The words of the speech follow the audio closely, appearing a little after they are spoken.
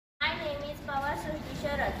Srushti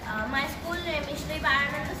Sharad. My school name is Sri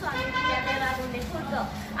Balananda Swami Vidyadeva Gunde Khurga.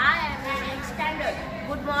 I am in 8th standard.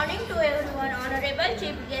 Good morning to everyone, honorable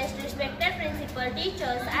chief guest, respected principal,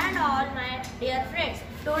 teachers and all my dear friends.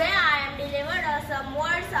 Today I am delivered some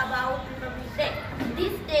words about Republic Day.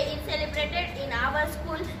 This day is celebrated in our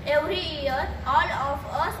school every year. All of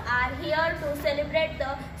us are here to celebrate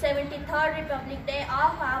the 73rd Republic Day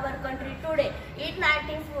of our country today. In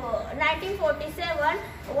 1947,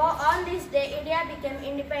 on this day India became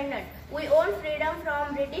independent. We won freedom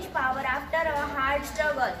from British power after a hard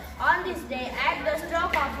struggle. On this day, at the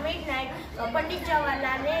stroke of midnight, Pandit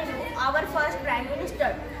Jawaharlal Nehru, our first Prime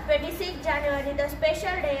Minister. 26 January, the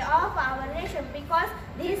special day of our nation, because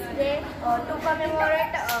this day to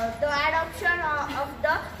commemorate the adoption of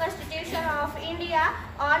the Constitution of India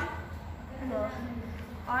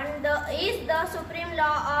is the supreme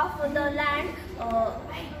law of the land,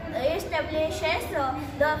 establishes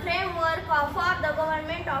the framework for the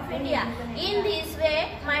government of India. In this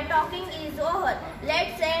way, my talking is over.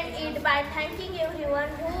 Let's end it by thanking everyone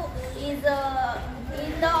who is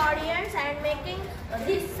in the audience and making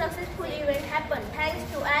this successful event happen. Thanks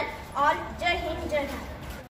to all. Jai Hind, Jai Bharat.